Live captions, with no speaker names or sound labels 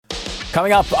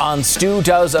Coming up on Stu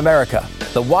Does America,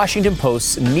 the Washington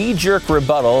Post's knee-jerk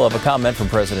rebuttal of a comment from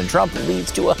President Trump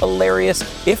leads to a hilarious,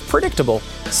 if predictable,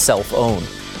 self-own.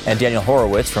 And Daniel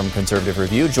Horowitz from Conservative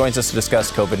Review joins us to discuss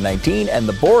COVID-19 and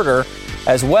the border,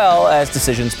 as well as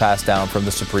decisions passed down from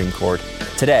the Supreme Court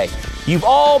today. You've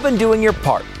all been doing your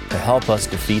part to help us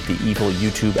defeat the evil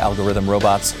YouTube algorithm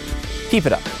robots. Keep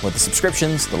it up with the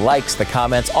subscriptions, the likes, the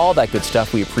comments, all that good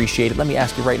stuff. We appreciate it. Let me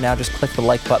ask you right now, just click the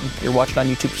like button. You're watching on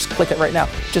YouTube, just click it right now.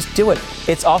 Just do it.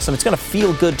 It's awesome. It's going to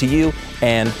feel good to you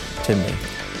and to me.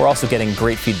 We're also getting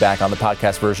great feedback on the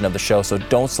podcast version of the show, so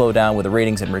don't slow down with the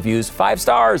ratings and reviews. 5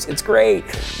 stars, it's great.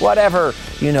 Whatever.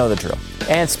 You know the drill.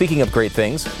 And speaking of great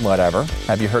things, whatever,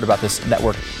 have you heard about this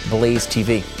network, Blaze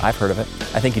TV? I've heard of it.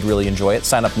 I think you'd really enjoy it.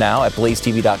 Sign up now at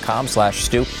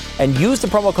blazetv.com/Stu and use the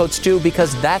promo code Stu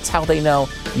because that's how they know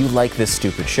you like this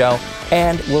stupid show,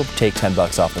 and we'll take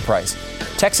 $10 off the price.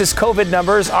 Texas COVID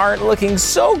numbers aren't looking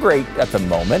so great at the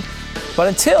moment, but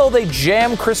until they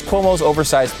jam Chris Cuomo's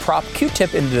oversized prop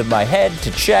Q-tip into my head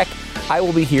to check, I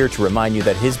will be here to remind you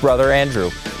that his brother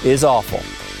Andrew is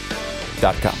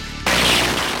awful.com.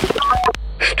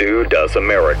 Stu Does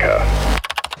America.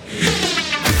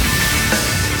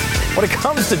 When it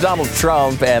comes to Donald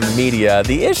Trump and the media,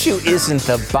 the issue isn't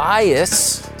the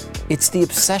bias, it's the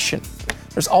obsession.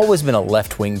 There's always been a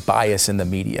left-wing bias in the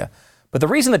media. But the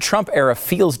reason the Trump era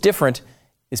feels different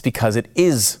is because it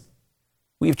is.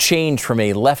 We've changed from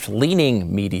a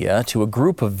left-leaning media to a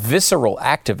group of visceral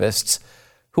activists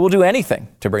who will do anything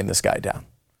to bring this guy down.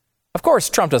 Of course,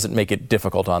 Trump doesn't make it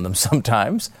difficult on them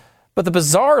sometimes, but the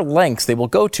bizarre lengths they will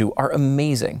go to are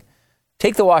amazing.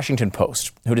 Take the Washington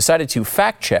Post, who decided to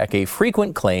fact-check a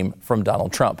frequent claim from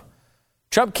Donald Trump.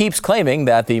 Trump keeps claiming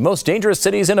that the most dangerous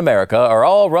cities in America are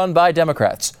all run by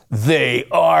Democrats. They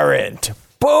aren't.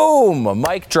 Boom! A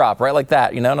mic drop right like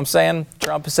that. You know what I'm saying?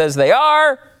 Trump says they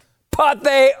are, but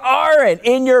they aren't.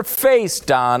 In your face,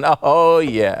 Don. Oh,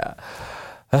 yeah.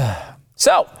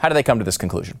 So, how do they come to this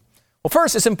conclusion? Well,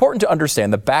 first, it's important to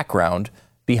understand the background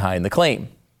behind the claim.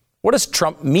 What does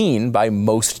Trump mean by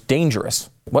most dangerous?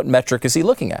 What metric is he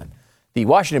looking at? The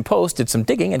Washington Post did some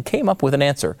digging and came up with an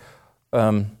answer.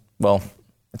 Well,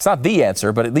 it's not the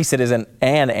answer, but at least it is an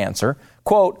answer.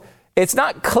 Quote, it's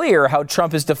not clear how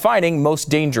Trump is defining most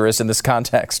dangerous in this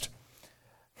context.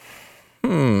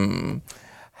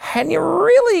 Can you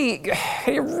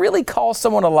really call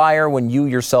someone a liar when you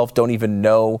yourself don't even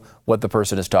know what the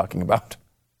person is talking about?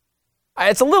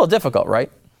 It's a little difficult,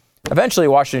 right? Eventually,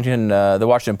 the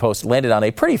Washington Post landed on a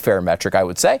pretty fair metric, I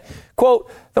would say. Quote,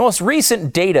 the most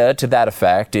recent data to that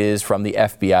effect is from the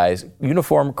FBI's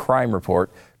Uniform Crime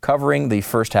Report covering the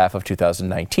first half of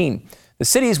 2019. The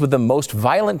cities with the most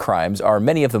violent crimes are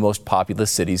many of the most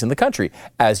populous cities in the country,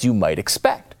 as you might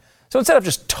expect. So instead of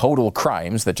just total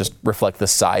crimes that just reflect the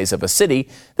size of a city,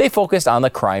 they focused on the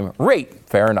crime rate.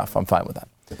 Fair enough, I'm fine with that.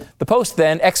 The Post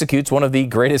then executes one of the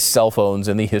greatest cell phones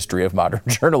in the history of modern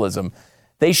journalism.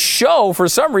 They show, for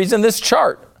some reason, this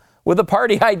chart with the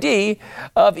party ID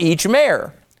of each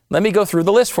mayor. Let me go through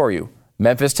the list for you.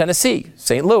 Memphis, Tennessee,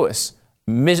 St. Louis,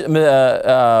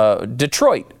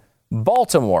 Detroit,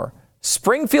 Baltimore,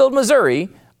 Springfield, Missouri,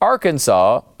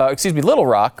 Arkansas, Little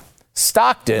Rock,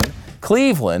 Stockton,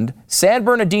 Cleveland, San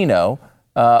Bernardino,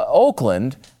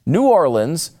 Oakland, New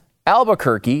Orleans,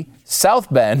 Albuquerque,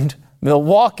 South Bend,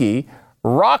 Milwaukee,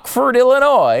 Rockford,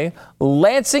 Illinois,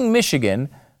 Lansing, Michigan,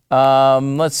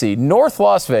 North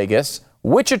Las Vegas,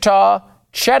 Wichita,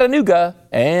 Chattanooga,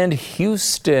 and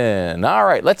Houston. All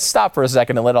right, let's stop for a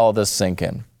second and let all of this sink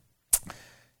in.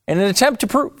 In an attempt to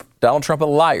prove Donald Trump a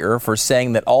liar for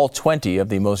saying that all 20 of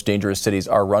the most dangerous cities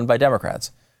are run by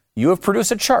Democrats, you have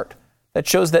produced a chart that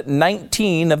shows that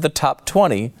 19 of the top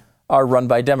 20 are run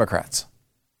by Democrats.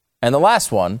 And the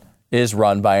last one is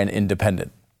run by an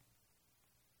independent.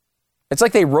 It's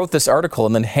like they wrote this article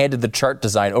and then handed the chart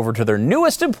design over to their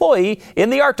newest employee in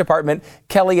the art department,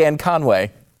 Kellyanne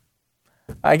Conway.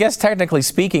 I guess technically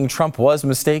speaking, Trump was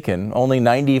mistaken. Only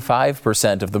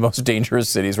 95% of the most dangerous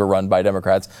cities were run by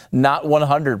Democrats, not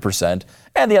 100%,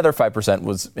 and the other 5%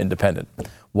 was independent.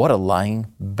 What a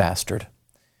lying bastard.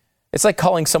 It's like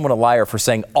calling someone a liar for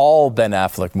saying all Ben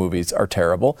Affleck movies are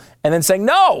terrible and then saying,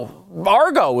 no,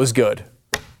 Argo was good.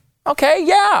 Okay,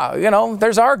 yeah,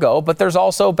 there's Argo, but there's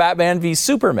also Batman v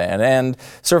Superman and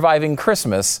Surviving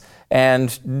Christmas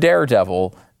and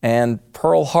Daredevil and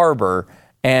Pearl Harbor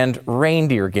and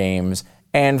Reindeer Games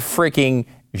and freaking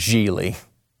Geely.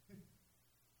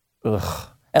 Ugh.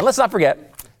 And let's not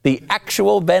forget the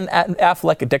actual Ben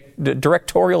Affleck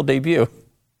directorial debut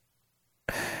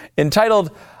entitled,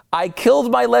 I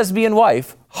Killed My Lesbian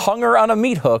Wife, Hung Her on a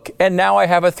Meat Hook, and Now I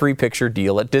Have a 3-Picture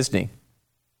Deal at Disney.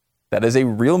 That is a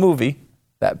real movie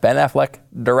that Ben Affleck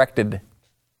directed.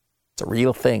 It's a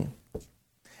real thing.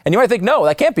 And you might think, no,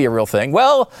 that can't be a real thing.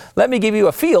 Well, let me give you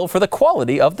a feel for the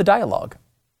quality of the dialogue.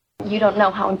 You don't know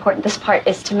how important this part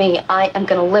is to me. I am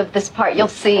going to live this part. You'll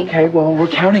see. Okay, well, we're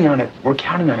counting on it. We're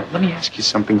counting on it. Let me ask you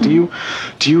something. Do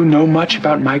you know much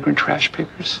about migrant trash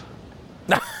pickers?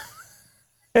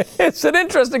 It's an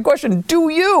interesting question. Do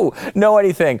you know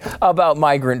anything about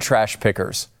migrant trash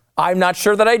pickers? I'm not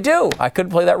sure that I do. I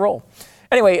couldn't play that role.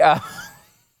 Anyway,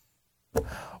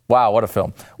 wow, what a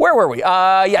film. Where were we?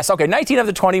 Yes, okay, 19 of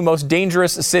the 20 most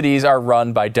dangerous cities are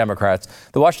run by Democrats.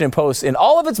 The Washington Post, in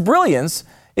all of its brilliance,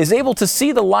 is able to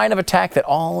see the line of attack that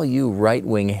all you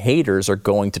right-wing haters are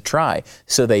going to try.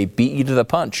 So they beat you to the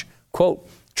punch. Quote,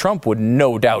 Trump would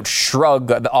no doubt shrug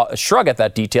at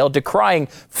that detail, decrying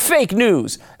fake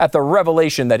news at the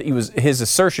revelation that his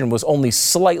assertion was only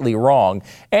slightly wrong.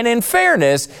 And in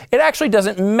fairness, it actually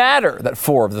doesn't matter that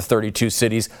 4 of the 32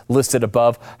 cities listed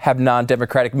above have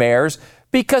non-Democratic mayors,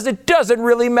 because it doesn't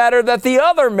really matter that the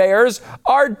other mayors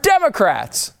are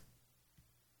Democrats.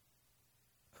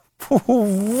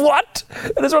 What?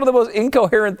 That is one of the most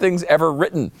incoherent things ever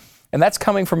written. And that's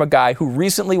coming from a guy who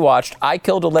recently watched I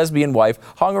Killed a Lesbian Wife,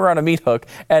 hung around a meat hook,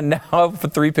 and now have a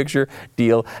 3-picture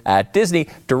deal at Disney,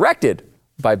 directed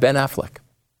by Ben Affleck.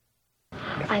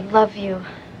 I love you.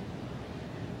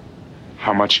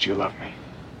 How much do you love me?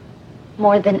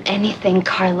 More than anything,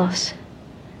 Carlos.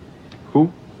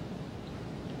 Who?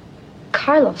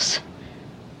 Carlos.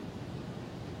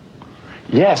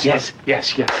 Yes.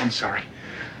 I'm sorry.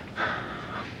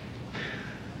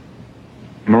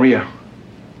 Maria,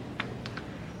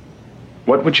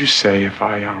 what would you say if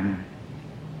I,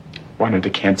 wanted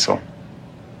to cancel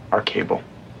our cable?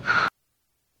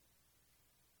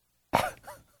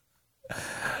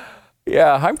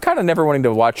 Yeah, I'm kind of never wanting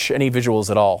to watch any visuals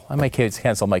at all. I might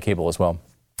cancel my cable as well.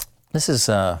 This is,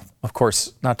 of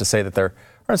course, not to say that there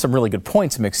aren't some really good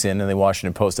points mixed in the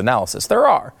Washington Post analysis. There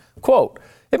are. Quote,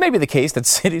 it may be the case that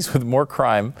cities with more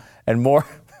crime and more...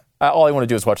 all I want to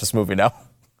do is watch this movie now.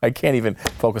 I can't even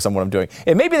focus on what I'm doing.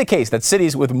 It may be the case that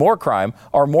cities with more crime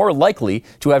are more likely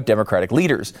to have Democratic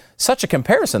leaders. Such a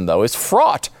comparison, though, is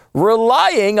fraught,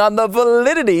 relying on the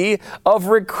validity of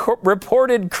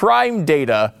reported crime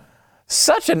data.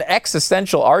 Such an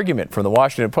existential argument from the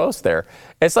Washington Post there.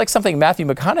 It's like something Matthew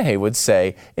McConaughey would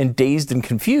say in Dazed and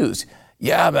Confused.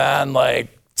 Yeah, man,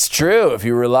 like, it's true if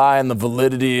you rely on the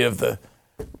validity of the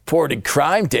reported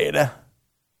crime data.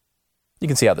 You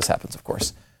can see how this happens, of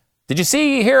course. Did you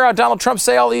hear Donald Trump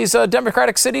say all these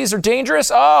Democratic cities are dangerous?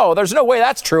 Oh, there's no way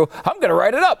that's true. I'm going to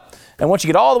write it up. And once you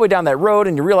get all the way down that road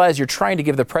and you realize you're trying to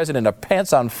give the president a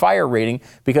pants on fire rating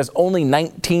because only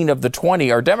 19 of the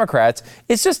 20 are Democrats,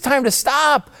 it's just time to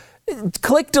stop.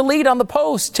 Click delete on the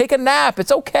post. Take a nap.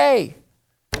 It's okay.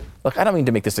 Look, I don't mean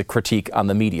to make this a critique on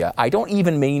the media. I don't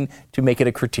even mean to make it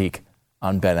a critique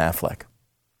on Ben Affleck.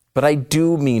 But I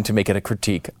do mean to make it a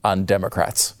critique on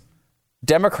Democrats.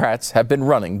 Democrats have been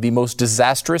running the most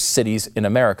disastrous cities in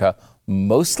America,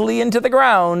 mostly into the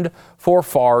ground, for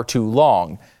far too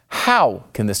long. How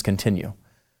can this continue?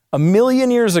 1,000,000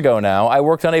 years ago now, I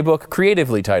worked on a book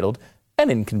creatively titled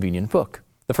An Inconvenient Book,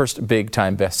 the first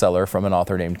big-time bestseller from an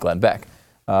author named Glenn Beck.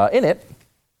 In it,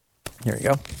 here you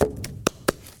go.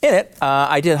 In it,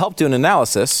 I did help do an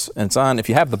analysis, and it's on, if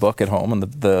you have the book at home, on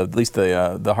at least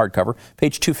the hardcover,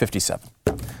 page 257.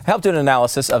 I helped do an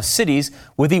analysis of cities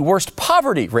with the worst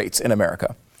poverty rates in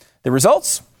America. The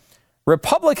results?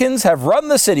 Republicans have run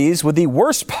the cities with the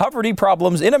worst poverty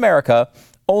problems in America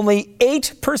only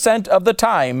 8% of the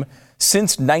time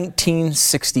since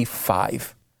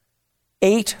 1965.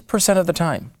 8% of the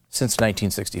time since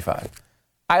 1965.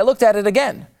 I looked at it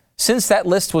again. Since that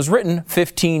list was written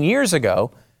 15 years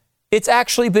ago, it's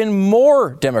actually been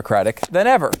more Democratic than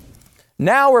ever.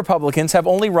 Now Republicans have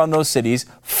only run those cities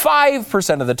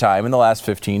 5% of the time in the last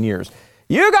 15 years.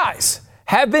 You guys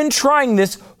have been trying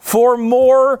this for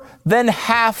more than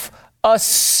half a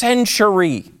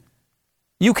century.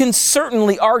 You can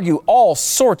certainly argue all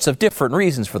sorts of different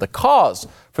reasons for the cause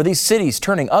for these cities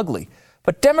turning ugly,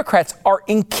 but Democrats are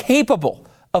incapable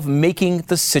of making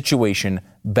the situation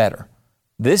better.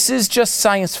 This is just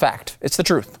science fact. It's the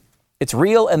truth. It's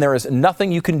real, and there is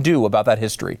nothing you can do about that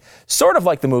history. Sort of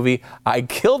like the movie, I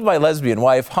Killed My Lesbian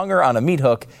Wife, hung her on a meat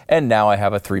hook, and now I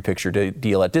have a 3-picture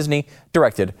deal at Disney,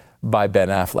 directed by Ben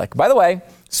Affleck. By the way,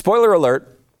 spoiler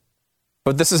alert,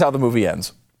 but this is how the movie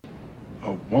ends.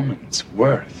 A woman's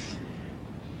worth.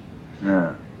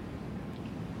 Yeah.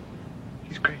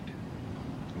 He's great.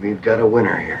 We've got a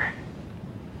winner here.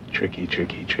 Tricky.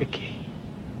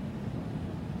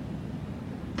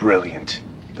 Brilliant.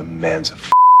 The man's a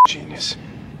genius.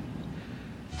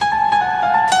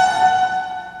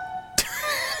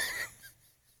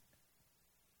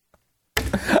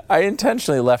 I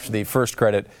intentionally left the first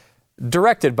credit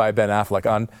directed by Ben Affleck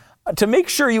on to make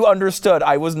sure you understood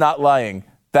I was not lying.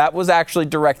 That was actually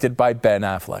directed by Ben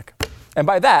Affleck. And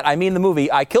by that, I mean the movie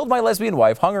I Killed My Lesbian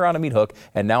Wife, Hung Her on a Meat Hook,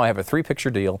 and now I have a 3-picture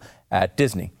deal at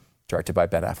Disney, directed by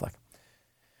Ben Affleck.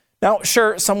 Now,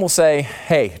 sure, some will say,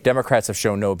 hey, Democrats have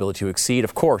shown no ability to exceed,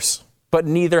 of course, but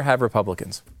neither have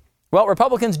Republicans. Well,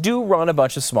 Republicans do run a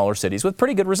bunch of smaller cities with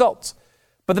pretty good results.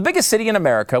 But the biggest city in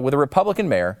America with a Republican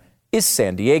mayor is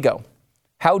San Diego.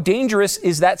 How dangerous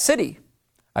is that city?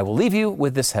 I will leave you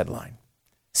with this headline.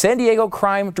 San Diego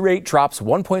crime rate drops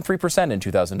 1.3% in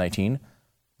 2019,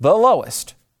 the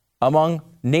lowest among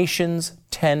nation's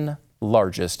 10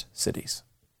 largest cities.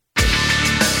 Who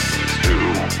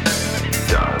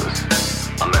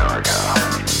does America?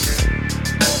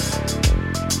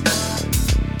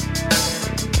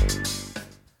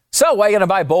 So why are you going to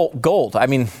buy gold? I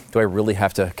mean, do I really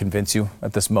have to convince you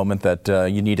at this moment that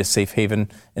you need a safe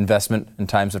haven investment in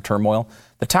times of turmoil?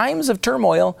 The times of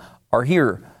turmoil are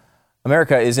here.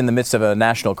 America is in the midst of a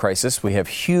national crisis. We have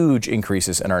huge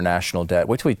increases in our national debt.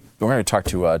 We're going to talk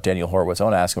to Daniel Horowitz. I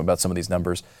want to ask him about some of these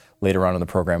numbers later on in the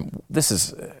program.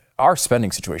 Our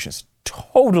spending situation is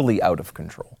totally out of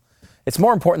control. It's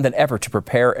more important than ever to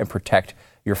prepare and protect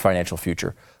your financial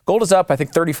future. Gold is up, I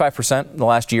think, 35% in the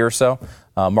last year or so.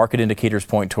 Market indicators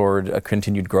point toward a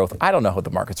continued growth. I don't know what the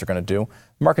markets are going to do.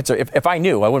 Markets are. If I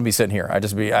knew, I wouldn't be sitting here. I'd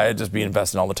just be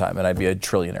investing all the time, and I'd be a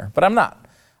trillionaire. But I'm not.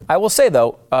 I will say,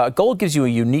 though, gold gives you a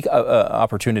unique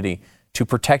opportunity to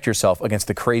protect yourself against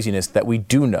the craziness that we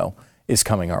do know is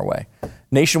coming our way.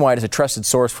 Nationwide is a trusted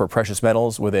source for precious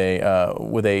metals with a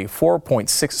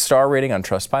 4.6 star rating on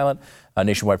Trustpilot.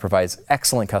 Nationwide provides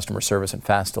excellent customer service and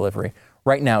fast delivery.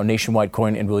 Right now, Nationwide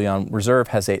Coin and Bullion Reserve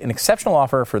has an exceptional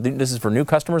offer. This is for new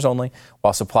customers only.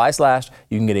 While supplies last,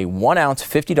 you can get a 1-ounce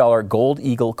 $50 Gold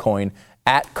Eagle coin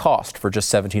at cost for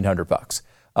just $1,700.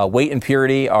 Weight and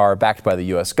purity are backed by the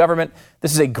U.S. government.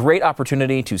 This is a great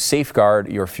opportunity to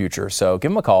safeguard your future. So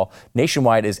give them a call.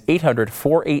 Nationwide is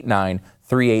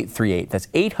 800-489-3838. That's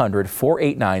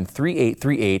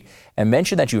 800-489-3838. And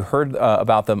mention that you heard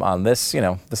about them on this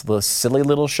little silly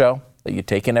little show that you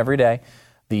take in every day.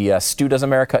 The Stu Does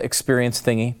America Experience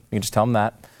thingy. You can just tell them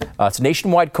that. It's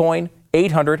Nationwide Coin,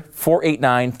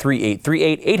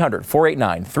 800-489-3838.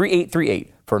 800-489-3838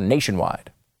 for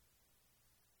Nationwide.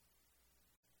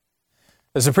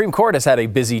 The Supreme Court has had a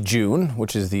busy June,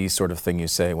 which is the sort of thing you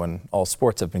say when all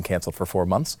sports have been canceled for 4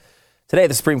 months. Today,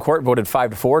 the Supreme Court voted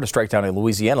 5-4 to strike down a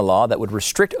Louisiana law that would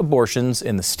restrict abortions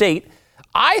in the state.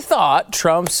 I thought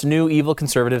Trump's new evil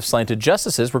conservative slanted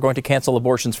justices were going to cancel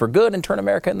abortions for good and turn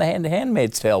America in the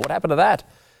Handmaid's Tale. What happened to that?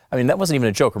 I mean, that wasn't even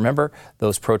a joke. Remember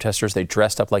those protesters? They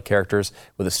dressed up like characters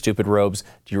with the stupid robes.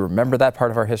 Do you remember that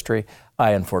part of our history?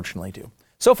 I unfortunately do.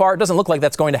 So far, it doesn't look like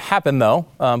that's going to happen, though,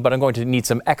 but I'm going to need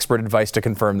some expert advice to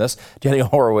confirm this. Daniel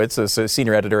Horowitz is a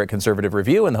senior editor at Conservative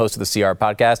Review and the host of the CR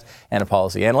podcast and a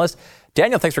policy analyst.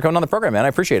 Daniel, thanks for coming on the program, man. I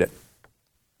appreciate it.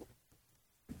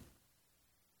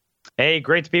 Hey,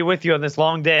 great to be with you on this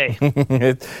long day.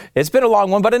 It's been a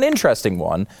long one, but an interesting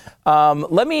one.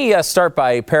 Let me start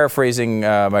by paraphrasing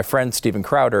my friend Steven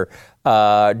Crowder.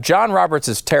 John Roberts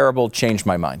is terrible, changed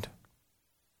my mind.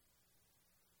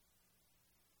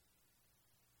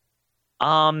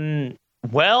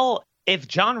 Well, if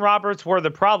John Roberts were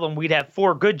the problem, we'd have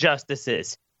 4 good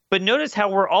justices. But notice how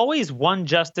we're always one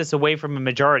justice away from a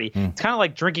majority. It's kind of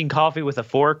like drinking coffee with a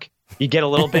fork. You get a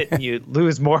little bit and you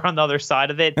lose more on the other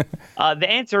side of it. The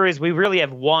answer is we really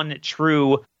have one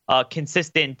true,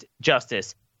 consistent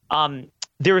justice.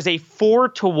 There is a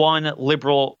 4-1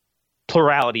 liberal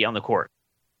plurality on the court.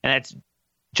 And that's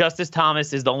Justice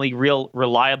Thomas is the only real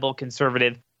reliable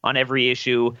conservative on every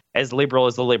issue, as liberal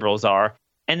as the liberals are.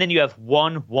 And then you have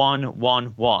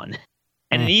 1-1-1-1.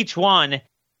 And in each one,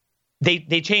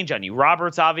 they change on you.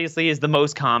 Roberts obviously is the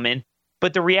most common.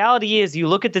 But the reality is you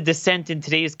look at the dissent in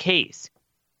today's case.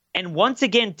 And once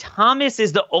again, Thomas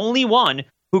is the only one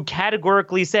who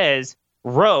categorically says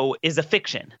Roe is a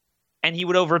fiction. And he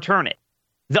would overturn it.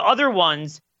 The other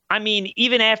ones, I mean,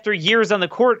 even after years on the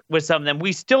court with some of them,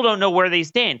 we still don't know where they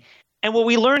stand. And what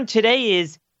we learned today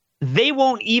is they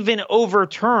won't even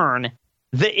overturn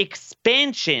the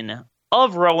expansion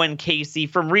of Roe and Casey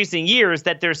from recent years,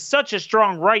 that there's such a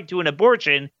strong right to an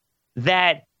abortion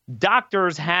that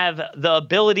doctors have the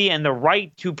ability and the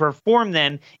right to perform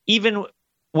them even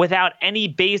without any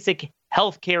basic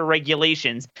healthcare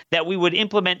regulations that we would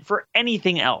implement for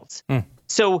anything else.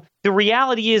 So the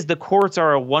reality is the courts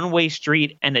are a one-way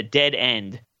street and a dead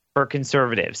end for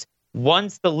conservatives.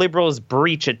 Once the liberals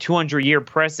breach a 200-year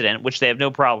precedent, which they have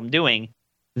no problem doing,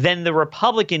 then the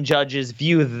Republican judges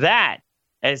view that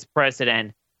as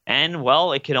precedent, And,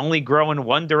 well, it can only grow in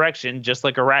one direction, just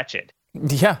like a ratchet.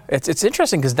 Yeah, it's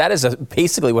interesting because that is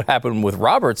basically what happened with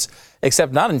Roberts,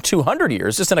 except not in 200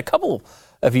 years, just in a couple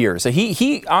of years. So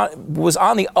he was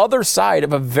on the other side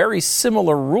of a very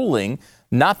similar ruling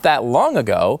not that long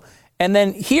ago, and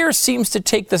then here seems to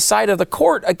take the side of the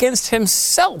court against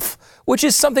himself, which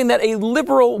is something that a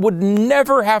liberal would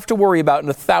never have to worry about in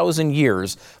 1,000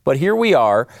 years. But here we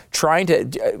are trying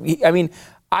to. I mean,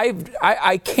 I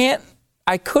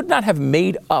could not have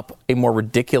made up a more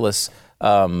ridiculous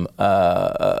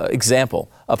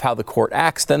example of how the court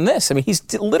acts than this. I mean,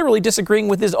 he's literally disagreeing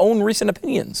with his own recent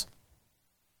opinions.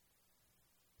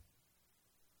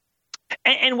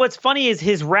 And what's funny is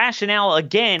his rationale,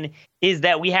 again, is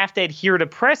that we have to adhere to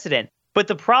precedent. But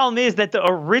the problem is that the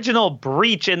original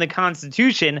breach in the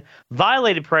Constitution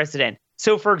violated precedent.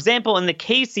 So, for example, in the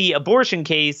Casey abortion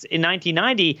case in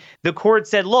 1990, the court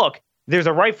said, look, there's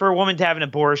a right for a woman to have an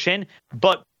abortion,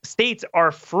 but states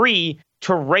are free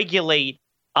to regulate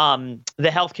the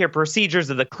healthcare procedures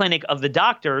of the clinic, of the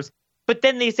doctors. But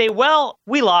then they say, well,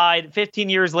 we lied. 15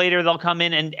 years later, they'll come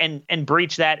in and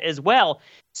breach that as well.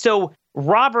 So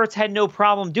Roberts had no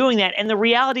problem doing that. And the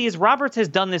reality is Roberts has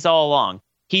done this all along.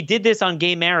 He did this on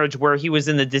gay marriage where he was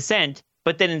in the dissent,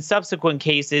 but then in subsequent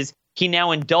cases, he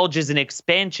now indulges in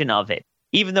expansion of it.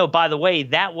 Even though, by the way,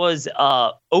 that was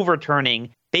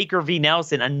overturning Baker v.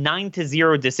 Nelson, a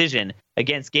 9-0 decision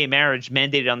against gay marriage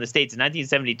mandated on the states in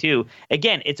 1972.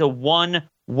 Again, it's a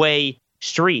one-way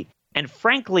street. And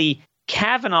frankly,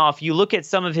 Kavanaugh, if you look at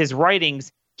some of his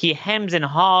writings, he hems and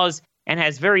haws and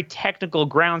has very technical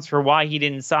grounds for why he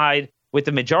didn't side with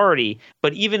the majority.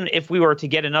 But even if we were to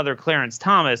get another Clarence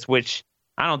Thomas, which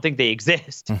I don't think they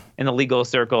exist in the legal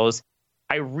circles,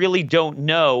 I really don't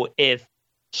know if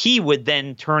he would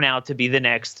then turn out to be the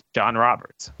next John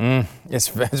Roberts.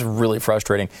 It's really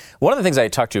frustrating. One of the things I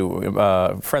talk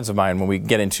to friends of mine when we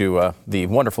get into the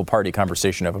wonderful party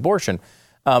conversation of abortion,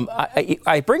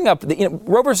 I bring up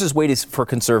Roe versus Wade is, for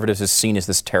conservatives, is seen as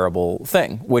this terrible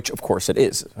thing, which of course it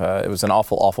is. It was an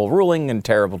awful, awful ruling and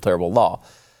terrible, terrible law.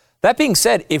 That being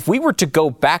said, if we were to go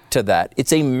back to that,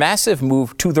 it's a massive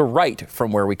move to the right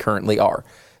from where we currently are.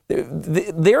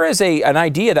 There is an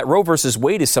idea that Roe versus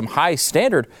Wade is some high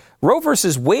standard. Roe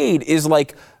versus Wade is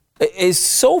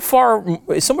so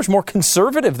much more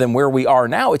conservative than where we are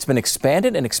now. It's been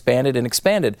expanded and expanded and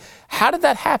expanded. How did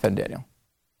that happen, Daniel?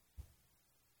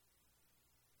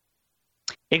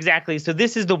 Exactly. So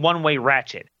this is the one-way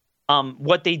ratchet.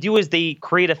 What they do is they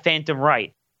create a phantom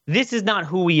right. This is not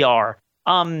who we are.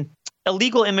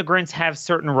 Illegal immigrants have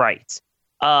certain rights.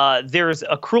 There's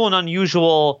a cruel and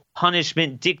unusual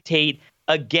punishment dictate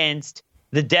against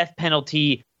the death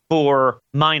penalty for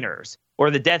minors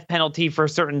or the death penalty for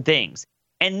certain things.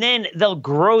 And then they'll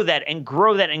grow that and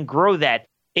grow that and grow that.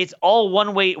 It's all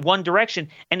one way, one direction.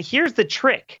 And here's the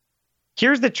trick.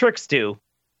 Here's the trick, Stu.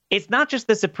 It's not just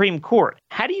the Supreme Court.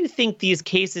 How do you think these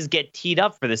cases get teed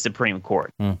up for the Supreme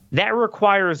Court? That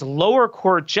requires lower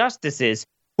court justices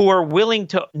who are willing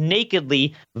to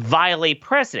nakedly violate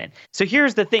precedent. So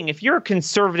here's the thing. If you're a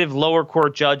conservative lower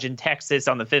court judge in Texas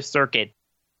on the Fifth Circuit,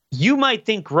 you might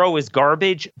think Roe is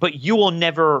garbage, but you will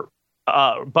never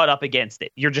butt up against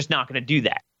it. You're just not going to do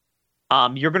that.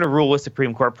 You're going to rule with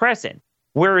Supreme Court precedent.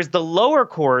 Whereas the lower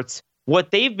courts,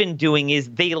 what they've been doing is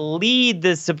they lead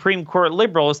the Supreme Court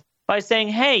liberals by saying,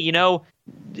 hey,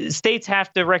 states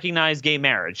have to recognize gay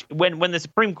marriage. When the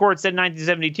Supreme Court said in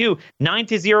 1972,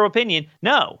 9-0 opinion,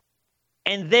 no.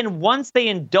 And then once they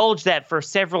indulge that for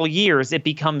several years, it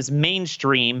becomes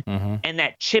mainstream, and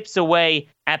that chips away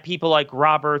at people like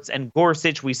Roberts and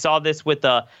Gorsuch. We saw this with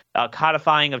the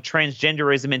codifying of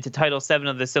transgenderism into Title VII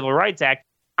of the Civil Rights Act.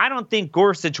 I don't think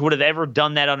Gorsuch would have ever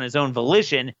done that on his own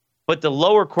volition, but the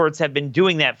lower courts have been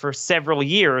doing that for several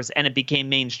years, and it became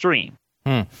mainstream.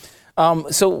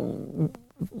 So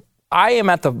I am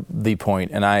at the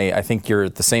point, and I think you're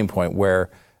at the same point,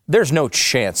 where there's no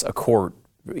chance a court,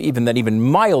 even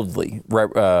mildly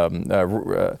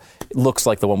looks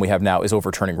like the one we have now, is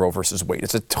overturning Roe versus Wade.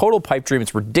 It's a total pipe dream.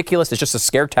 It's ridiculous. It's just a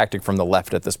scare tactic from the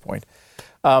left at this point.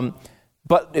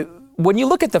 But when you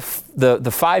look at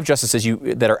the five justices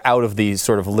that are out of the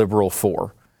sort of liberal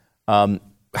four,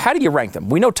 how do you rank them?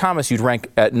 We know Thomas you'd rank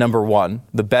at number one,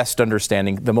 the best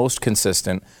understanding, the most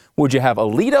consistent. Would you have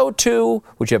Alito 2?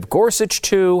 Would you have Gorsuch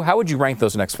 2? How would you rank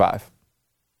those next five?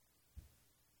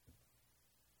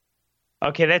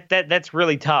 Okay, that's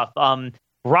really tough.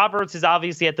 Roberts is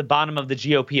obviously at the bottom of the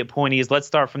GOP appointees. Let's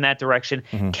start from that direction.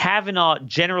 Kavanaugh,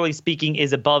 generally speaking,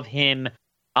 is above him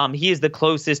He is the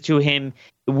closest to him.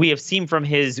 We have seen from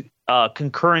his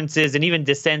concurrences and even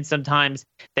dissents sometimes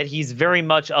that he's very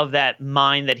much of that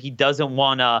mind that he doesn't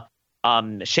want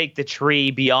to shake the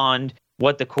tree beyond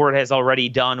what the court has already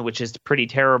done, which is pretty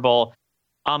terrible.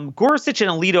 Gorsuch and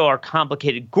Alito are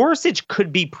complicated. Gorsuch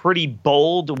could be pretty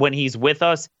bold when he's with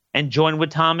us and join with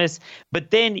Thomas,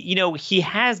 but then, he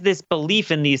has this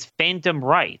belief in these phantom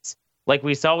rights. Like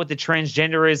we saw with the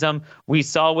transgenderism, we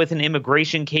saw with an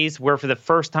immigration case where for the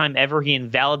first time ever he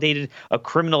invalidated a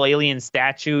criminal alien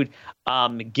statute,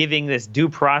 giving this due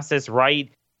process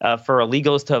right for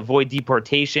illegals to avoid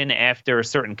deportation after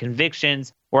certain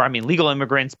convictions, legal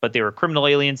immigrants, but they were criminal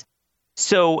aliens.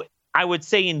 So I would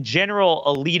say in general,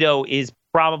 Alito is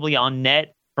probably on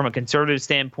net from a conservative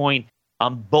standpoint,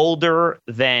 bolder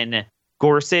than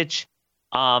Gorsuch.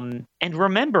 And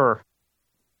remember,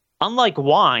 unlike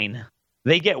wine,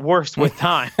 they get worse with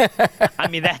time.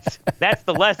 That's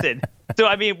the lesson.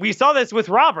 So, we saw this with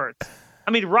Roberts.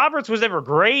 Roberts was never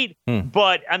great,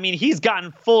 but, he's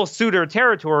gotten full Souter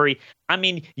territory.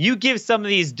 You give some of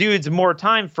these dudes more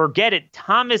time, forget it.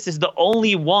 Thomas is the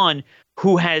only one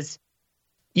who has,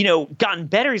 gotten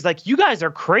better. He's like, you guys are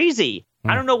crazy.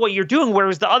 I don't know what you're doing.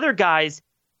 Whereas the other guys,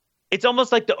 it's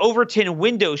almost like the Overton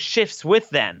window shifts with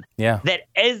them. Yeah. That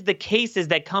as the cases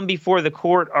that come before the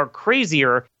court are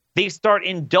crazier, they start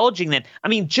indulging them.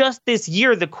 Just this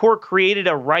year, the court created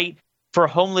a right for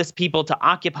homeless people to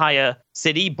occupy a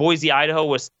city. Boise, Idaho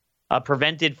was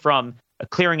prevented from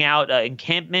clearing out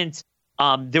encampments.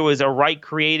 There was a right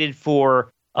created for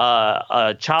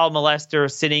a child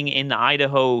molester sitting in the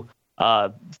Idaho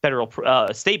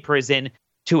federal state prison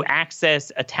to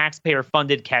access a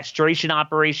taxpayer-funded castration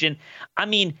operation.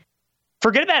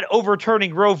 Forget about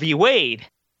overturning Roe v. Wade.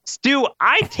 Stu,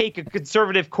 I take a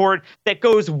conservative court that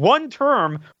goes one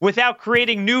term without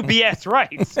creating new BS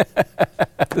rights.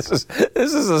 This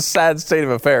is a sad state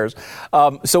of affairs.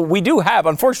 So we do have,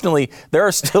 unfortunately, there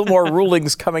are still more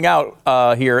rulings coming out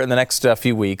here in the next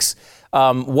few weeks.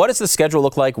 What does the schedule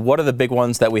look like? What are the big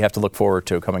ones that we have to look forward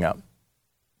to coming up?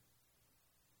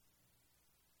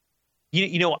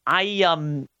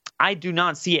 I do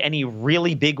not see any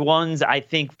really big ones. I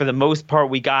think for the most part,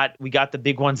 we got the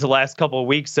big ones the last couple of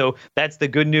weeks. So that's the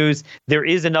good news. There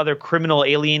is another criminal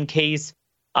alien case.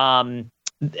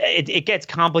 It gets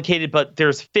complicated, but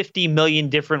there's 50 million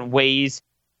different ways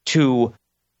to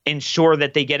ensure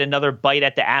that they get another bite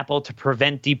at the apple to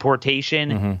prevent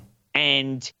deportation. Mm-hmm.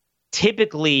 And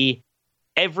typically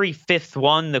every fifth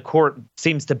one, the court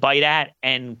seems to bite at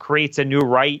and creates a new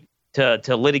right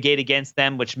to litigate against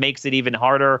them, which makes it even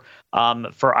harder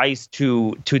for ICE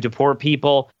to deport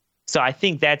people. So I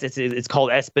think it's called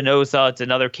Espinosa. It's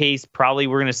another case. Probably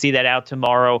we're going to see that out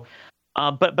tomorrow.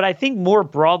 But I think more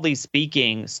broadly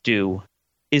speaking, Stu,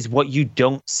 is what you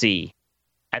don't see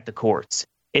at the courts.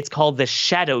 It's called the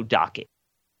shadow docket.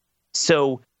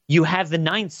 So you have the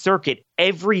Ninth Circuit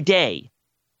every day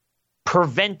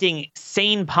preventing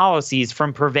sane policies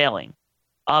from prevailing,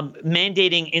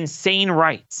 mandating insane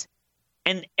rights.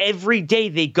 And every day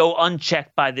they go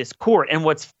unchecked by this court. And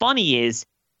what's funny is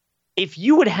if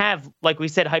you would have, like we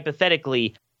said,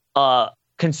 hypothetically, a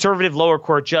conservative lower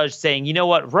court judge saying, you know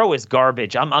what, Roe is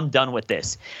garbage. I'm done with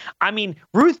this.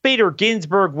 Ruth Bader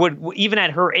Ginsburg would, even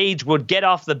at her age, would get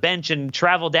off the bench and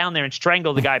travel down there and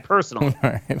strangle the guy personally.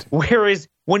 Right. Whereas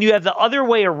when you have the other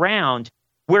way around,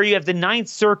 where you have the Ninth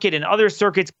Circuit and other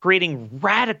circuits creating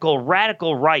radical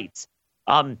rights,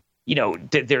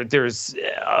 there's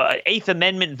Eighth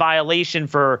Amendment violation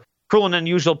for cruel and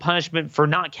unusual punishment for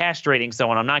not castrating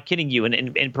someone. I'm not kidding you.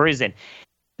 In prison,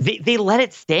 they let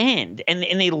it stand and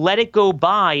they let it go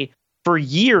by for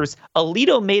years.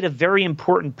 Alito made a very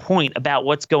important point about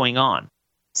what's going on.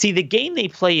 See, the game they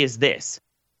play is this: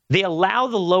 they allow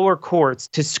the lower courts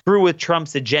to screw with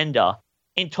Trump's agenda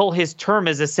until his term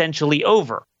is essentially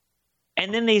over,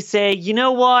 and then they say, you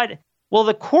know what? Well,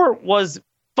 the court was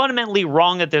fundamentally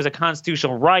wrong that there's a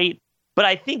constitutional right, but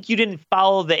I think you didn't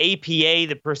follow the APA,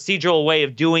 the procedural way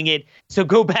of doing it, so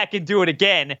go back and do it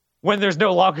again when there's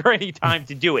no longer any time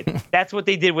to do it. That's what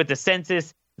they did with the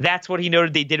census. That's what he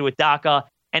noted they did with DACA.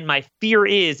 And my fear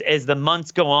is, as the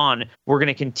months go on, we're going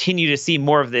to continue to see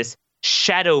more of this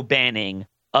shadow banning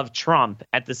of Trump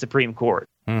at the Supreme Court.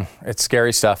 It's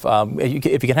scary stuff. If you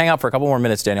can hang out for a couple more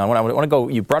minutes, Daniel, I want to go.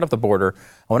 You brought up the border.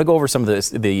 I want to go over some of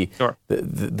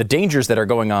the dangers that are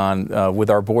going on with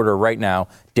our border right now.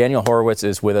 Daniel Horowitz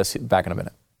is with us. Back in a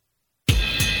minute.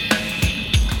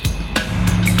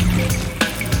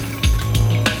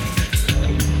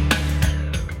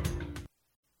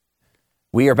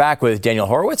 We are back with Daniel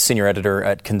Horowitz, senior editor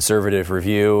at Conservative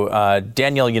Review.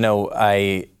 Daniel,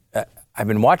 I've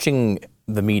been watching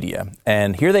the media,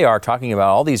 and here they are talking about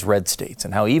all these red states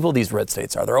and how evil these red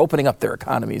states are. They're opening up their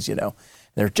economies,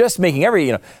 They're just making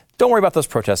don't worry about those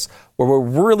protests. We're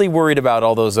really worried about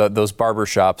all those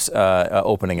barbershops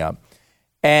opening up.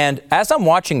 And as I'm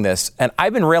watching this, and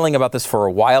I've been railing about this for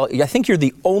a while, I think you're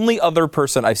the only other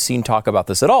person I've seen talk about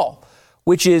this at all,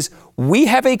 which is we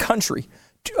have a country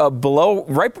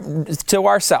right to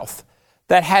our south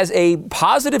that has a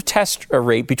positive test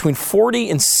rate between 40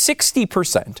 and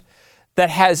 60%,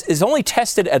 that is only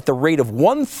tested at the rate of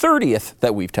 1/30th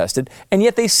that we've tested, and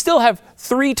yet they still have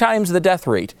 3 times the death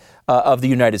rate of the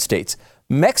United States.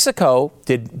 Mexico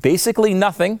did basically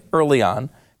nothing early on.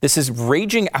 This is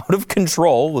raging out of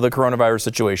control with the coronavirus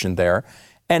situation there.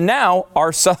 And now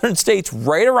our southern states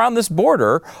right around this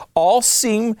border all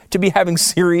seem to be having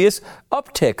serious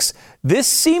upticks. This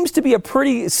seems to be a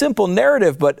pretty simple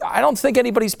narrative, but I don't think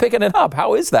anybody's picking it up.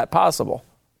 How is that possible?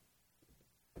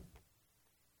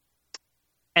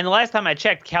 And the last time I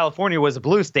checked, California was a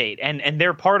blue state, and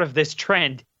they're part of this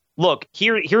trend. Look,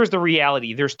 here's the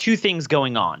reality. There's 2 things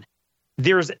going on.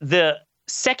 There's the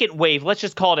second wave, let's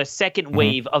just call it a second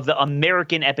wave of the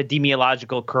American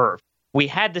epidemiological curve. We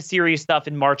had the serious stuff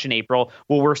in March and April.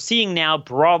 What we're seeing now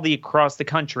broadly across the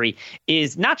country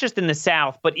is not just in the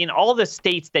South, but in all the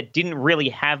states that didn't really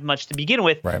have much to begin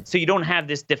with. Right. So you don't have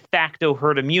this de facto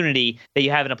herd immunity that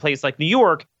you have in a place like New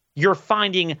York. You're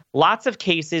finding lots of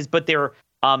cases, but they're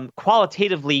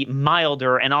qualitatively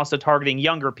milder and also targeting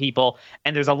younger people.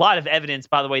 And there's a lot of evidence,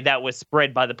 by the way, that was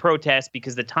spread by the protests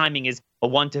because the timing is a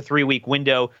 1 to 3 week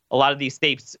window. A lot of these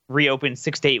states reopened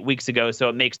 6 to 8 weeks ago, so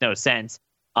it makes no sense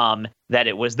that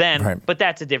it was them. Right. But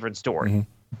that's a different story. Mm-hmm.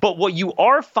 But what you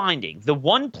are finding, the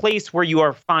one place where you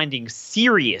are finding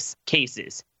serious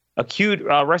cases, acute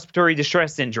respiratory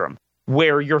distress syndrome,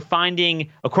 where you're finding,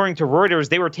 according to Reuters,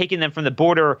 they were taking them from the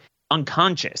border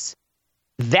unconscious.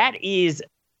 That is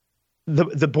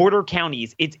the border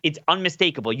counties. It's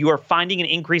unmistakable. You are finding an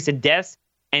increase in deaths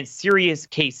and serious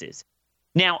cases.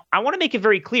 Now, I want to make it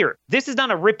very clear. This is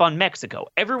not a rip on Mexico.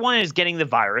 Everyone is getting the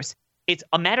virus. It's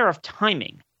a matter of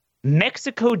timing.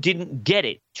 Mexico didn't get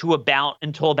it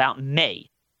until about May.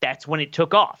 That's when it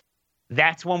took off.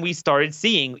 That's when we started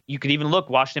seeing, you could even look,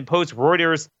 Washington Post,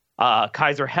 Reuters,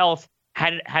 Kaiser Health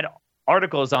had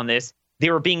articles on this. They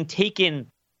were being taken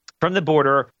from the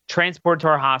border, transported to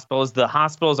our hospitals. The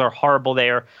hospitals are horrible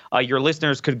there. Your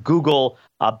listeners could Google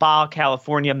Baja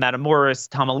California, Matamoros,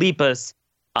 Tamaulipas,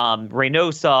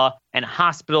 Reynosa, and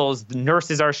hospitals. The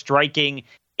nurses are striking.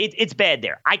 It's bad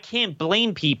there. I can't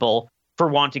blame people for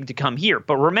wanting to come here.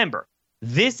 But remember,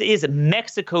 this is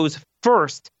Mexico's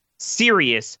first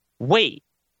serious wave.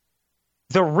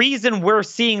 The reason we're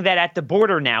seeing that at the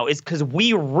border now is because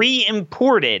we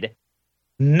re-imported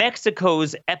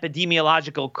Mexico's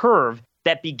epidemiological curve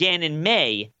that began in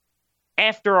May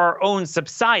after our own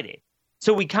subsided.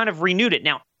 So we kind of renewed it.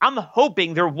 Now, I'm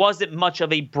hoping there wasn't much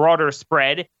of a broader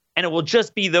spread, and it will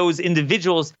just be those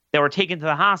individuals that were taken to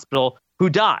the hospital who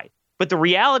died. But the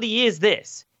reality is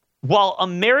this: while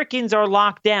Americans are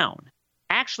locked down,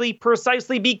 actually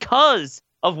precisely because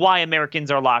of why Americans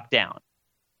are locked down,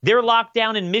 they're locked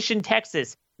down in Mission,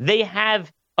 Texas. They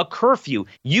have a curfew.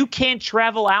 You can't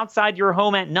travel outside your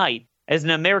home at night as an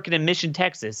American in Mission,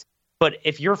 Texas. But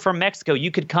if you're from Mexico,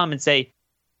 you could come and say,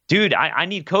 dude, I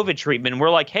need COVID treatment. And we're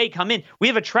like, hey, come in. We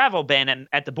have a travel ban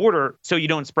at the border so you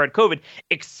don't spread COVID.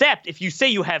 Except if you say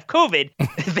you have COVID,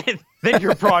 then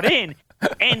you're brought in.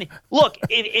 And look,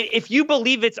 if you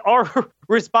believe it's our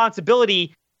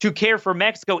responsibility to care for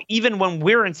Mexico, even when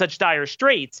we're in such dire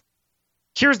straits,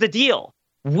 here's the deal.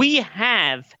 We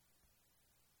have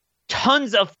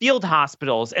tons of field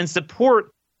hospitals and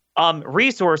support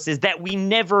resources that we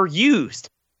never used.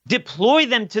 Deploy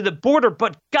them to the border,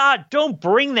 but God, don't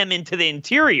bring them into the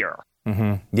interior.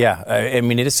 Mm-hmm. Yeah, I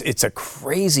mean, it's a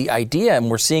crazy idea, and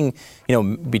we're seeing,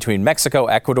 between Mexico,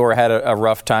 Ecuador had a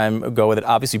rough time go with it.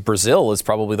 Obviously, Brazil is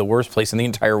probably the worst place in the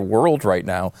entire world right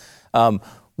now.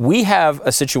 We have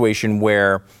a situation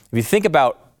where, if you think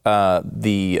about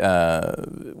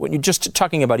when you're just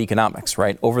talking about economics,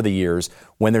 right? Over the years,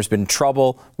 when there's been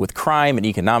trouble with crime and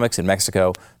economics in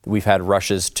Mexico, we've had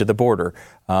rushes to the border.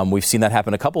 We've seen that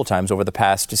happen a couple of times over the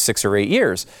past 6 or 8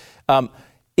 years.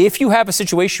 If you have a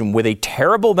situation with a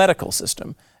terrible medical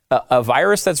system, a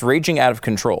virus that's raging out of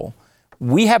control,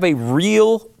 we have a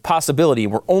real possibility,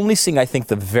 we're only seeing, I think,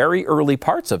 the very early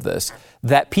parts of this,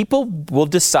 that people will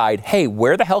decide, hey,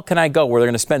 where the hell can I go where they're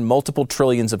going to spend multiple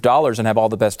trillions of dollars and have all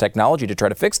the best technology to try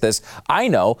to fix this? I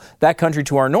know that country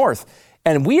to our north.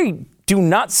 And we do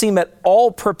not seem at all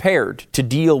prepared to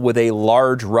deal with a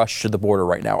large rush to the border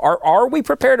right now. Are we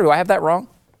prepared? Do I have that wrong?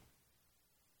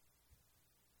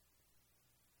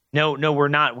 No, we're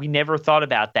not. We never thought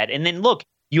about that. And then look,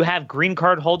 you have green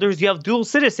card holders, you have dual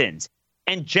citizens.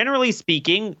 And generally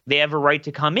speaking, they have a right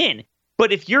to come in.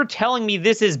 But if you're telling me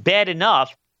this is bad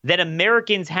enough that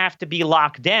Americans have to be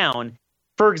locked down,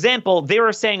 for example, they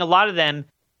were saying a lot of them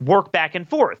work back and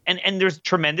forth. And there's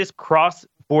tremendous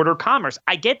cross-border commerce.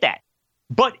 I get that.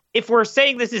 But if we're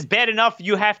saying this is bad enough,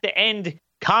 you have to end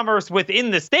commerce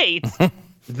within the states,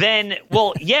 then,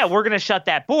 well, yeah, we're going to shut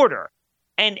that border.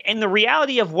 And the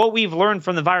reality of what we've learned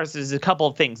from the virus is a couple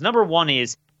of things. Number one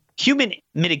is human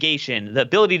mitigation, the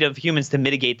ability of humans to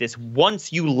mitigate this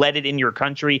once you let it in your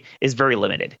country is very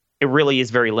limited. It really is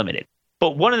very limited.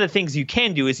 But one of the things you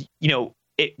can do is,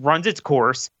 it runs its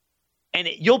course and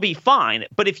you'll be fine.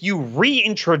 But if you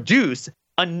reintroduce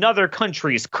another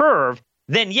country's curve,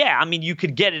 then yeah, you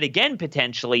could get it again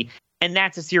potentially. And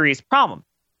that's a serious problem.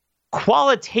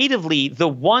 Qualitatively, the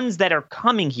ones that are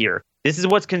coming here, this is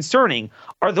what's concerning,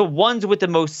 are the ones with the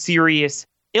most serious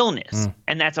illness.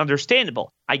 And that's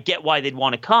understandable. I get why they'd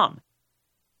want to come.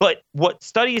 But what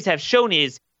studies have shown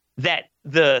is that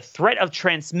the threat of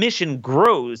transmission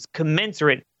grows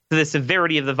commensurate to the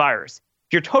severity of the virus.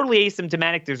 If you're totally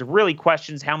asymptomatic, there's really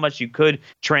questions how much you could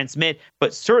transmit.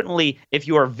 But certainly, if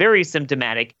you are very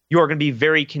symptomatic, you are going to be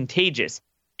very contagious.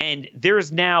 And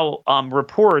there's now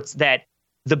reports that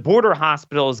the border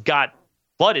hospitals got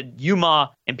flooded.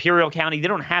 Yuma, Imperial County, they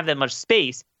don't have that much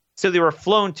space. So they were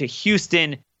flown to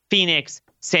Houston, Phoenix,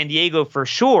 San Diego for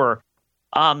sure.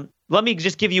 Let me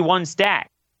just give you one stat.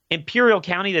 Imperial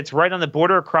County, that's right on the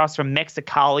border across from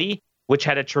Mexicali, which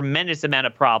had a tremendous amount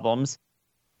of problems.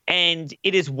 And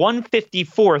it is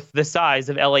 1/54th the size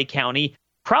of LA County,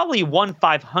 probably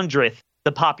 1/500th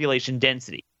the population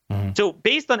density. So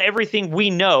based on everything we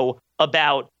know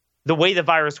about the way the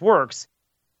virus works,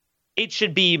 it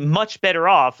should be much better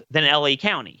off than LA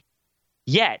County.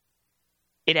 Yet,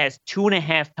 it has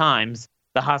 2.5 times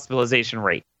the hospitalization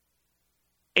rate.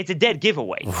 It's a dead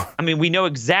giveaway. We know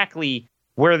exactly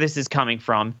where this is coming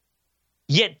from.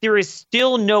 Yet there is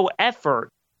still no effort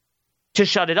to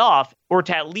shut it off or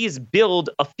to at least build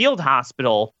a field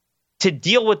hospital to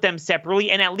deal with them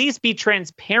separately and at least be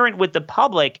transparent with the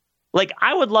public. Like,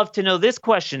 I would love to know this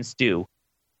question, Stu.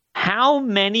 How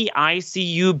many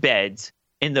ICU beds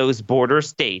in those border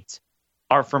states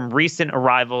are from recent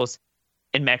arrivals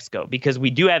in Mexico? Because we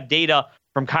do have data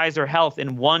from Kaiser Health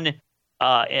in one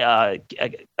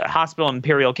hospital in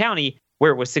Imperial County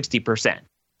where it was 60%.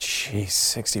 Jeez,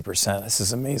 60%. This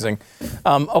is amazing.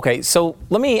 Okay, so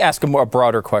let me ask a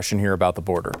broader question here about the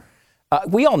border.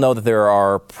 We all know that there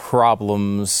are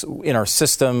problems in our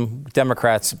system.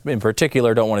 Democrats in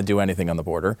particular don't want to do anything on the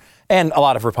border. And a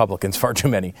lot of Republicans, far too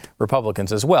many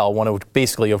Republicans as well, want to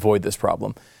basically avoid this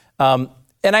problem. So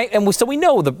we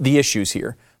know the issues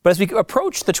here. But as we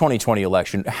approach the 2020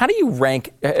 election, how do you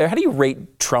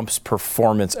rate Trump's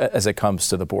performance as it comes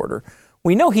to the border?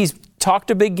 We know he's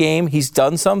talked a big game. He's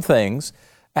done some things.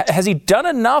 Has he done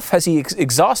enough? Has he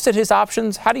exhausted his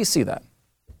options? How do you see that?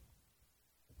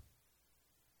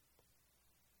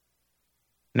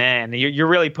 Man, you're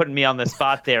really putting me on the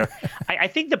spot there. I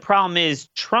think the problem is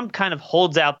Trump kind of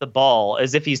holds out the ball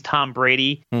as if he's Tom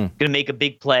Brady, going to make a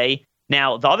big play.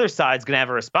 Now, the other side's going to have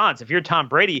a response. If you're Tom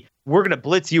Brady, we're going to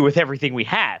blitz you with everything we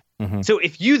have. So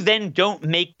if you then don't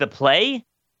make the play,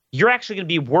 you're actually going to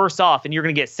be worse off and you're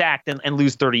going to get sacked and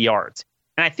lose 30 yards.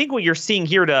 And I think what you're seeing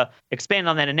here, to expand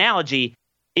on that analogy,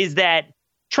 is that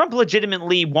Trump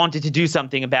legitimately wanted to do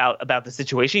something about the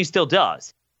situation. He still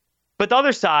does. But the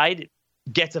other side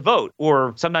gets a vote,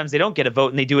 or sometimes they don't get a vote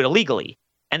and they do it illegally.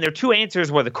 And their two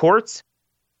answers were the courts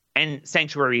and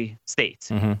sanctuary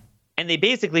states. And they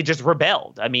basically just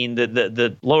rebelled.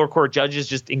 The lower court judges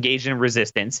just engaged in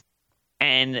resistance,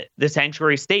 and the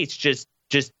sanctuary states just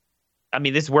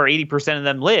this is where 80% of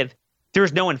them live.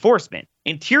 There's no enforcement.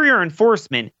 Interior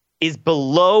enforcement is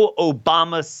below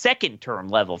Obama's second term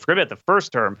level. Forget about the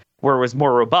first term where it was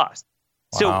more robust.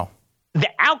 Wow. So the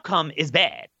outcome is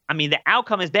bad. The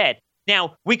outcome is bad.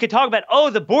 Now, we could talk about,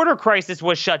 the border crisis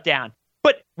was shut down.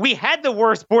 But we had the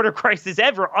worst border crisis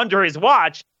ever under his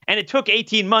watch, and it took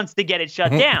 18 months to get it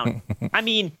shut down.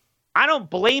 I don't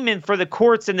blame him for the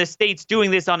courts and the states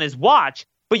doing this on his watch,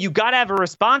 but you got to have a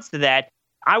response to that.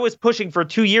 I was pushing for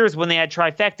 2 years when they had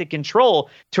trifecta control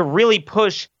to really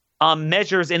push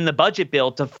measures in the budget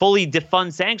bill to fully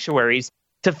defund sanctuaries,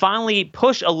 to finally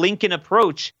push a Lincoln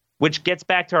approach, which gets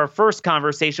back to our first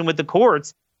conversation with the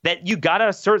courts, that you got to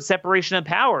assert separation of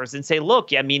powers and say,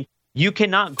 look, you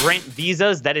cannot grant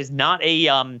visas. That is not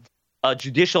a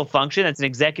judicial function. That's an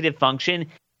executive function.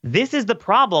 This is the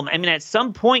problem. At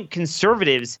some point,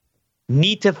 conservatives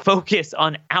need to focus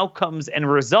on outcomes and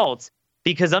results.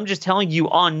 because I'm just telling you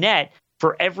on net,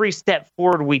 for every step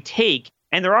forward we take,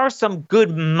 and there are some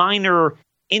good minor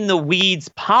in the weeds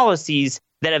policies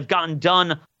that have gotten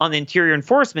done on the interior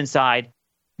enforcement side,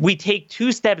 we take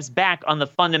 2 steps back on the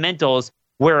fundamentals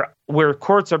where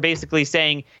courts are basically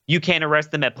saying you can't arrest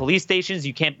them at police stations,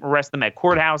 you can't arrest them at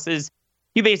courthouses,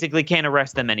 you basically can't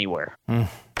arrest them anywhere.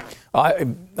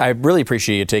 I really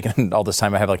appreciate you taking all this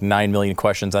time. I have like 9 million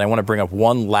questions, and I want to bring up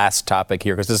one last topic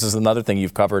here because this is another thing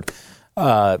you've covered,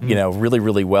 really,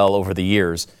 really well over the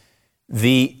years.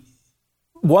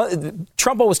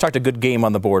 Trump always talked a good game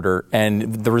on the border,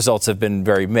 and the results have been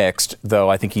very mixed, though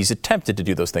I think he's attempted to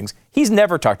do those things. He's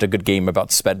never talked a good game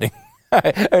about spending.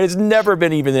 It's never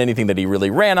been even anything that he really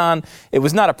ran on. It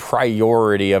was not a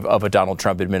priority of a Donald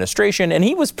Trump administration, and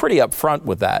he was pretty upfront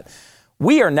with that.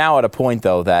 We are now at a point,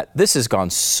 though, that this has gone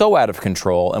so out of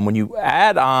control, and when you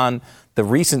add on the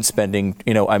recent spending,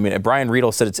 Brian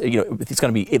Riedel said it's going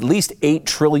to be at least $8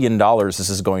 trillion this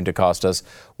is going to cost us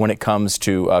when it comes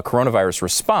to coronavirus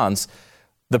response.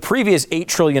 The previous $8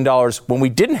 trillion when we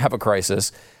didn't have a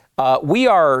crisis, we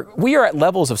are at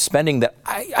levels of spending that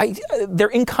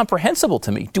they're incomprehensible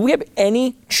to me. Do we have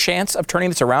any chance of turning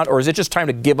this around, or is it just time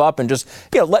to give up and just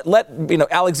let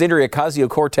Alexandria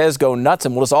Ocasio-Cortez go nuts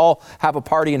and we'll just all have a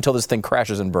party until this thing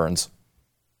crashes and burns?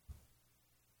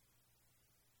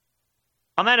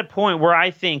 I'm at a point where I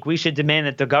think we should demand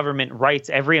that the government writes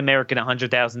every American a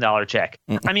 $100,000 check.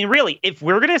 I mean, really, if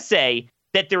we're going to say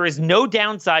that there is no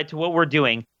downside to what we're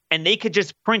doing and they could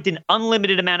just print an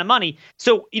unlimited amount of money,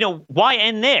 so, why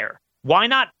end there? Why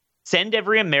not send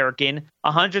every American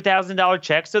a $100,000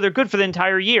 check so they're good for the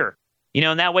entire year?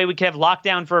 And that way we could have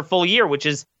lockdown for a full year, which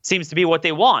seems to be what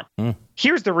they want.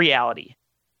 Here's the reality.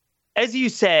 As you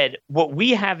said, what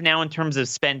we have now in terms of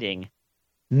spending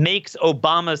makes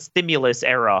Obama's stimulus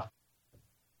era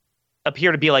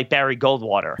appear to be like Barry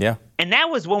Goldwater. Yeah. And that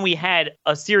was when we had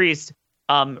a serious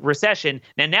recession.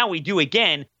 Now we do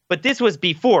again, but this was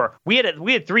before. We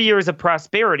had 3 years of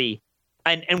prosperity,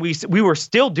 and we were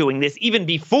still doing this even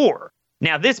before.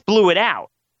 Now this blew it out.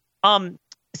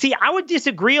 See, I would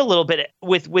disagree a little bit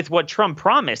with what Trump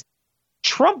promised.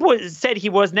 Trump said he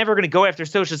was never going to go after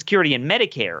Social Security and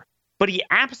Medicare, but he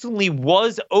absolutely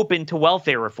was open to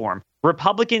welfare reform.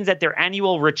 Republicans at their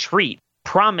annual retreat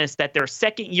promised that their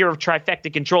second year of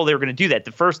trifecta control, they were going to do that.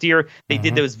 The first year, they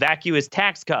did those vacuous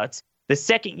tax cuts. The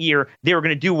second year, they were going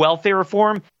to do welfare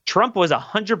reform. Trump was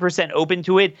 100% open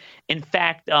to it. In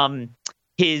fact,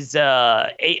 his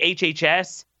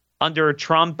HHS under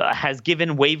Trump has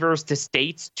given waivers to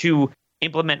states to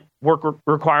implement work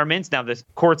requirements. Now, the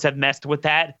courts have messed with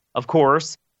that, of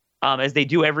course, as they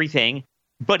do everything.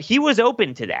 But he was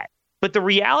open to that. But the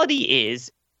reality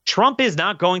is, Trump is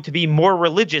not going to be more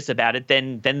religious about it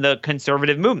than the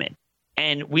conservative movement.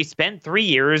 And we spent 3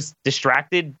 years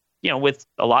distracted, with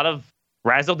a lot of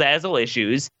razzle-dazzle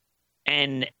issues.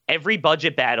 And every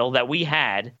budget battle that we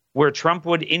had where Trump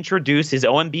would introduce, his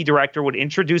OMB director would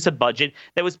introduce a budget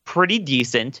that was pretty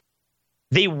decent,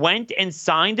 they went and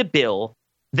signed a bill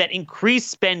that increased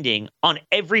spending on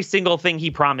every single thing he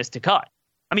promised to cut.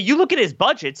 I mean, you look at his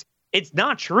budgets, it's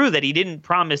not true that he didn't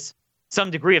promise some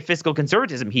degree of fiscal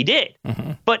conservatism. He did.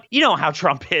 But you know how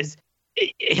Trump is.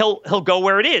 He'll go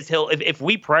where it is. If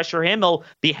we pressure him, he'll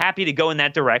be happy to go in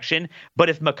that direction. But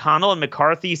if McConnell and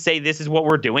McCarthy say this is what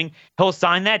we're doing, he'll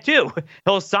sign that too.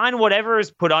 He'll sign whatever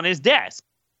is put on his desk.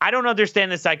 I don't understand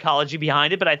the psychology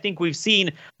behind it, but I think we've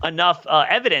seen enough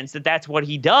evidence that that's what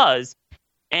he does.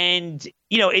 And,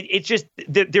 it's just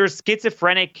there's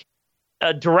schizophrenic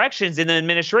directions in the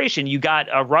administration. You got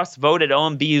Russ Vought at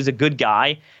OMB, who's a good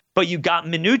guy. But you got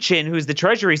Mnuchin, who's the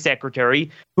Treasury Secretary,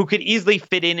 who could easily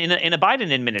fit in a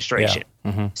Biden administration.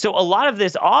 Yeah. So a lot of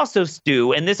this also,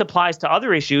 Stu, and this applies to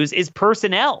other issues, is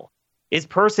personnel.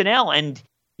 And,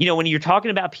 when you're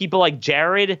talking about people like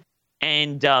Jared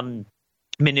and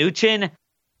Mnuchin,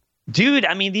 dude,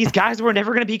 I mean, these guys were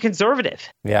never going to be conservative.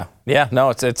 Yeah.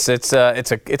 No, it's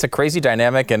a crazy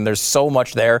dynamic, and there's so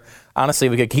much there. Honestly,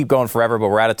 we could keep going forever, but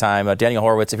we're out of time. Daniel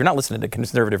Horowitz, if you're not listening to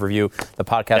Conservative Review, the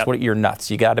podcast, you're nuts.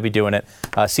 You got to be doing it.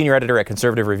 Senior editor at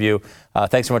Conservative Review.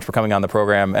 Thanks so much for coming on the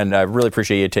program, and I really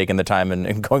appreciate you taking the time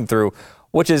and going through,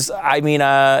 which is,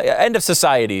 end of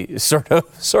society sort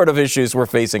of issues we're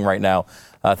facing right now.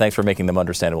 Thanks for making them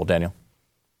understandable, Daniel.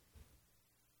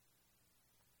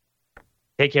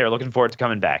 Take care. Looking forward to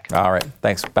coming back. All right.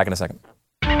 Thanks. Back in a second.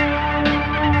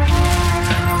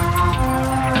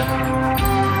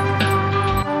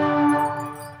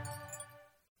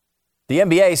 The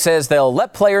NBA says they'll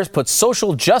let players put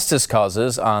social justice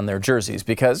causes on their jerseys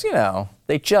because,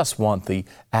 they just want the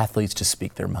athletes to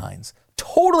speak their minds.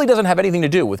 totally doesn't have anything to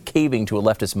do with caving to a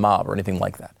leftist mob or anything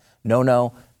like that.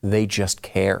 No, they just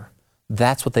care.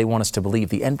 That's what they want us to believe.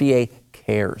 The NBA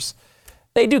cares.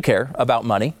 They do care about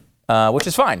money, which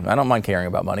is fine. I don't mind caring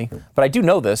about money. But I do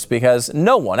know this because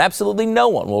no one, absolutely no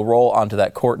one, will roll onto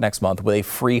that court next month with a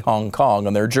free Hong Kong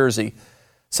on their jersey.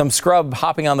 Some scrub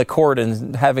hopping on the court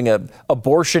and having a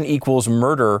abortion equals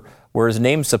murder where his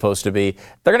name's supposed to be,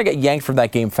 they're going to get yanked from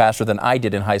that game faster than I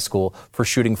did in high school for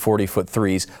shooting 40-foot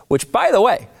threes, which, by the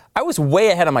way, I was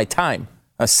way ahead of my time.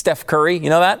 Steph Curry, you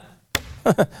know that?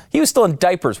 He was still in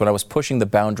diapers when I was pushing the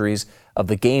boundaries of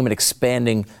the game and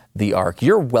expanding the arc.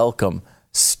 You're welcome,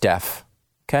 Steph.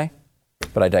 Okay?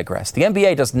 But I digress. The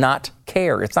NBA does not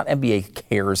care. It's not NBA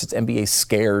cares. It's NBA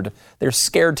scared. They're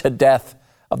scared to death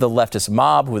of the leftist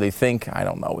mob who they think, I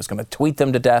don't know, is going to tweet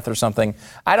them to death or something.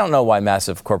 I don't know why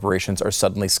massive corporations are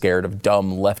suddenly scared of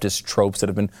dumb leftist tropes that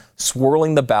have been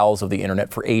swirling the bowels of the internet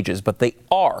for ages, but they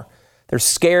are. They're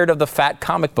scared of the fat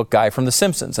comic book guy from The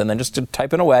Simpsons and then just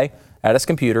typing away at his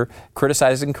computer,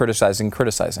 criticizing.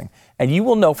 And you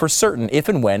will know for certain if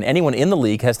and when anyone in the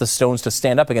league has the stones to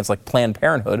stand up against like Planned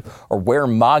Parenthood or wear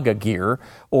MAGA gear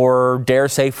or dare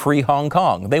say free Hong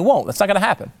Kong. They won't. That's not going to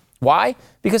happen. Why?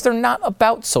 Because they're not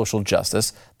about social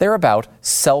justice. They're about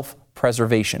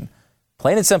self-preservation.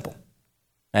 Plain and simple.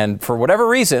 And for whatever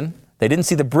reason, they didn't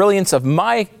see the brilliance of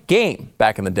my game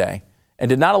back in the day and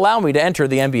did not allow me to enter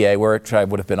the NBA, where I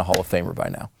would have been a Hall of Famer by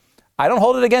now. I don't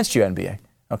hold it against you, NBA.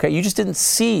 Okay? You just didn't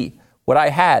see what I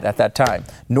had at that time,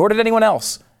 nor did anyone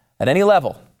else at any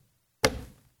level.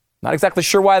 Not exactly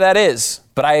sure why that is,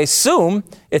 but I assume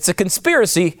it's a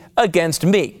conspiracy against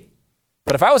me.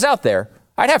 But if I was out there,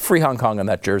 I'd have free Hong Kong on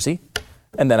that jersey,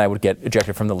 and then I would get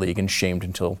ejected from the league and shamed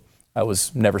until I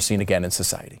was never seen again in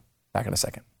society. Back in a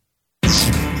second.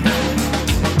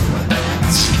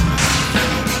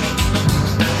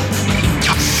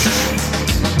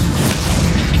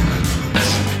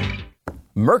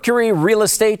 Mercury Real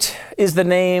Estate is the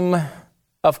name,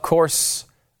 of course,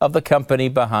 of the company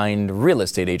behind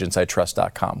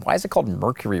realestateagentsitrust.com. Why is it called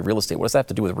Mercury Real Estate? What does that have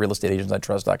to do with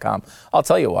realestateagentsitrust.com? I'll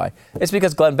tell you why. It's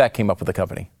because Glenn Beck came up with the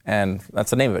company, and that's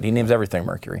the name of it. He names everything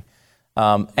Mercury.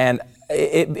 And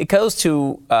it goes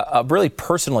to a really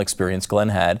personal experience Glenn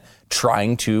had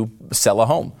trying to sell a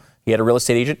home. He had a real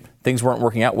estate agent. Things weren't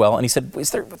working out well. And he said,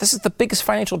 this is the biggest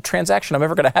financial transaction I'm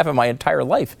ever going to have in my entire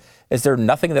life. Is there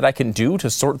nothing that I can do to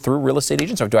sort through real estate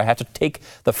agents? Or do I have to take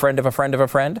the friend of a friend of a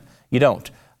friend? You don't.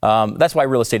 That's why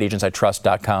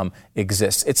realestateagentsitrust.com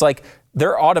exists. It's like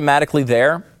they're automatically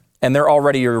there, and they're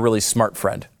already your really smart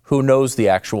friend who knows the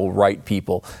actual right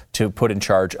people to put in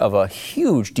charge of a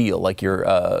huge deal like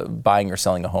you're buying or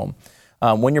selling a home.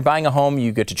 When you're buying a home,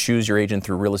 you get to choose your agent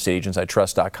through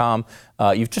realestateagentsitrust.com.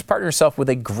 You've just partnered yourself with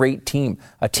a great team,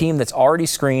 a team that's already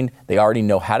screened. They already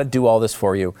know how to do all this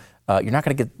for you. You're not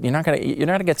going to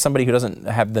get somebody who doesn't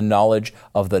have the knowledge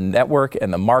of the network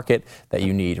and the market that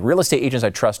you need.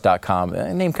 Realestateagentsitrust.com.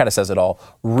 The name kind of says it all.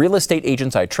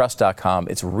 Realestateagentsitrust.com.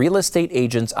 It's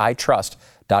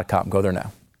realestateagentsitrust.com. Go there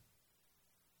now.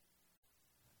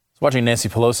 Watching Nancy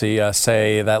Pelosi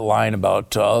say that line about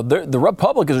the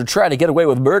Republicans are trying to get away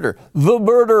with murder. The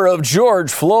murder of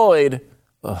George Floyd.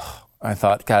 Ugh, I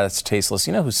thought, God, it's tasteless.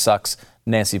 You know who sucks?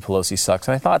 Nancy Pelosi sucks.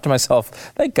 And I thought to myself,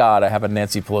 thank God I have a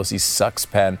Nancy Pelosi sucks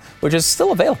pen, which is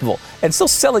still available and still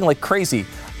selling like crazy.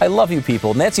 I love you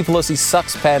people.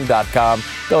 NancyPelosiSucksPen.com.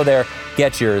 Go there,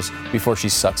 get yours before she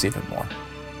sucks even more.